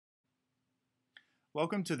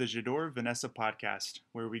Welcome to the Jador Vanessa podcast,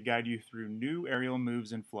 where we guide you through new aerial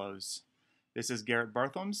moves and flows. This is Garrett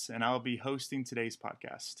Barthelmes, and I'll be hosting today's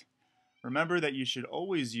podcast. Remember that you should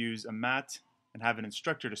always use a mat and have an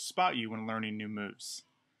instructor to spot you when learning new moves.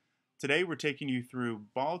 Today we're taking you through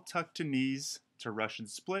ball tuck to knees to Russian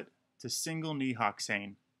split to single knee hocks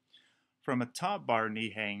hang. From a top bar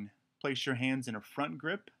knee hang, place your hands in a front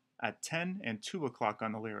grip at 10 and 2 o'clock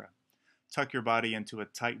on the Lyra. Tuck your body into a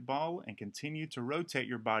tight ball and continue to rotate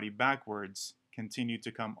your body backwards. Continue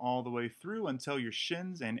to come all the way through until your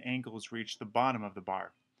shins and ankles reach the bottom of the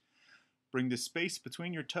bar. Bring the space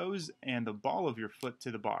between your toes and the ball of your foot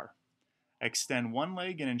to the bar. Extend one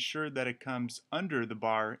leg and ensure that it comes under the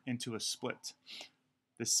bar into a split.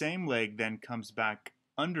 The same leg then comes back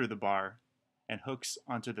under the bar and hooks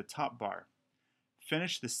onto the top bar.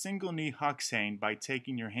 Finish the single knee hocks hang by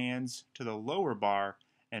taking your hands to the lower bar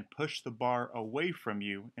and push the bar away from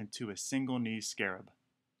you into a single knee scarab.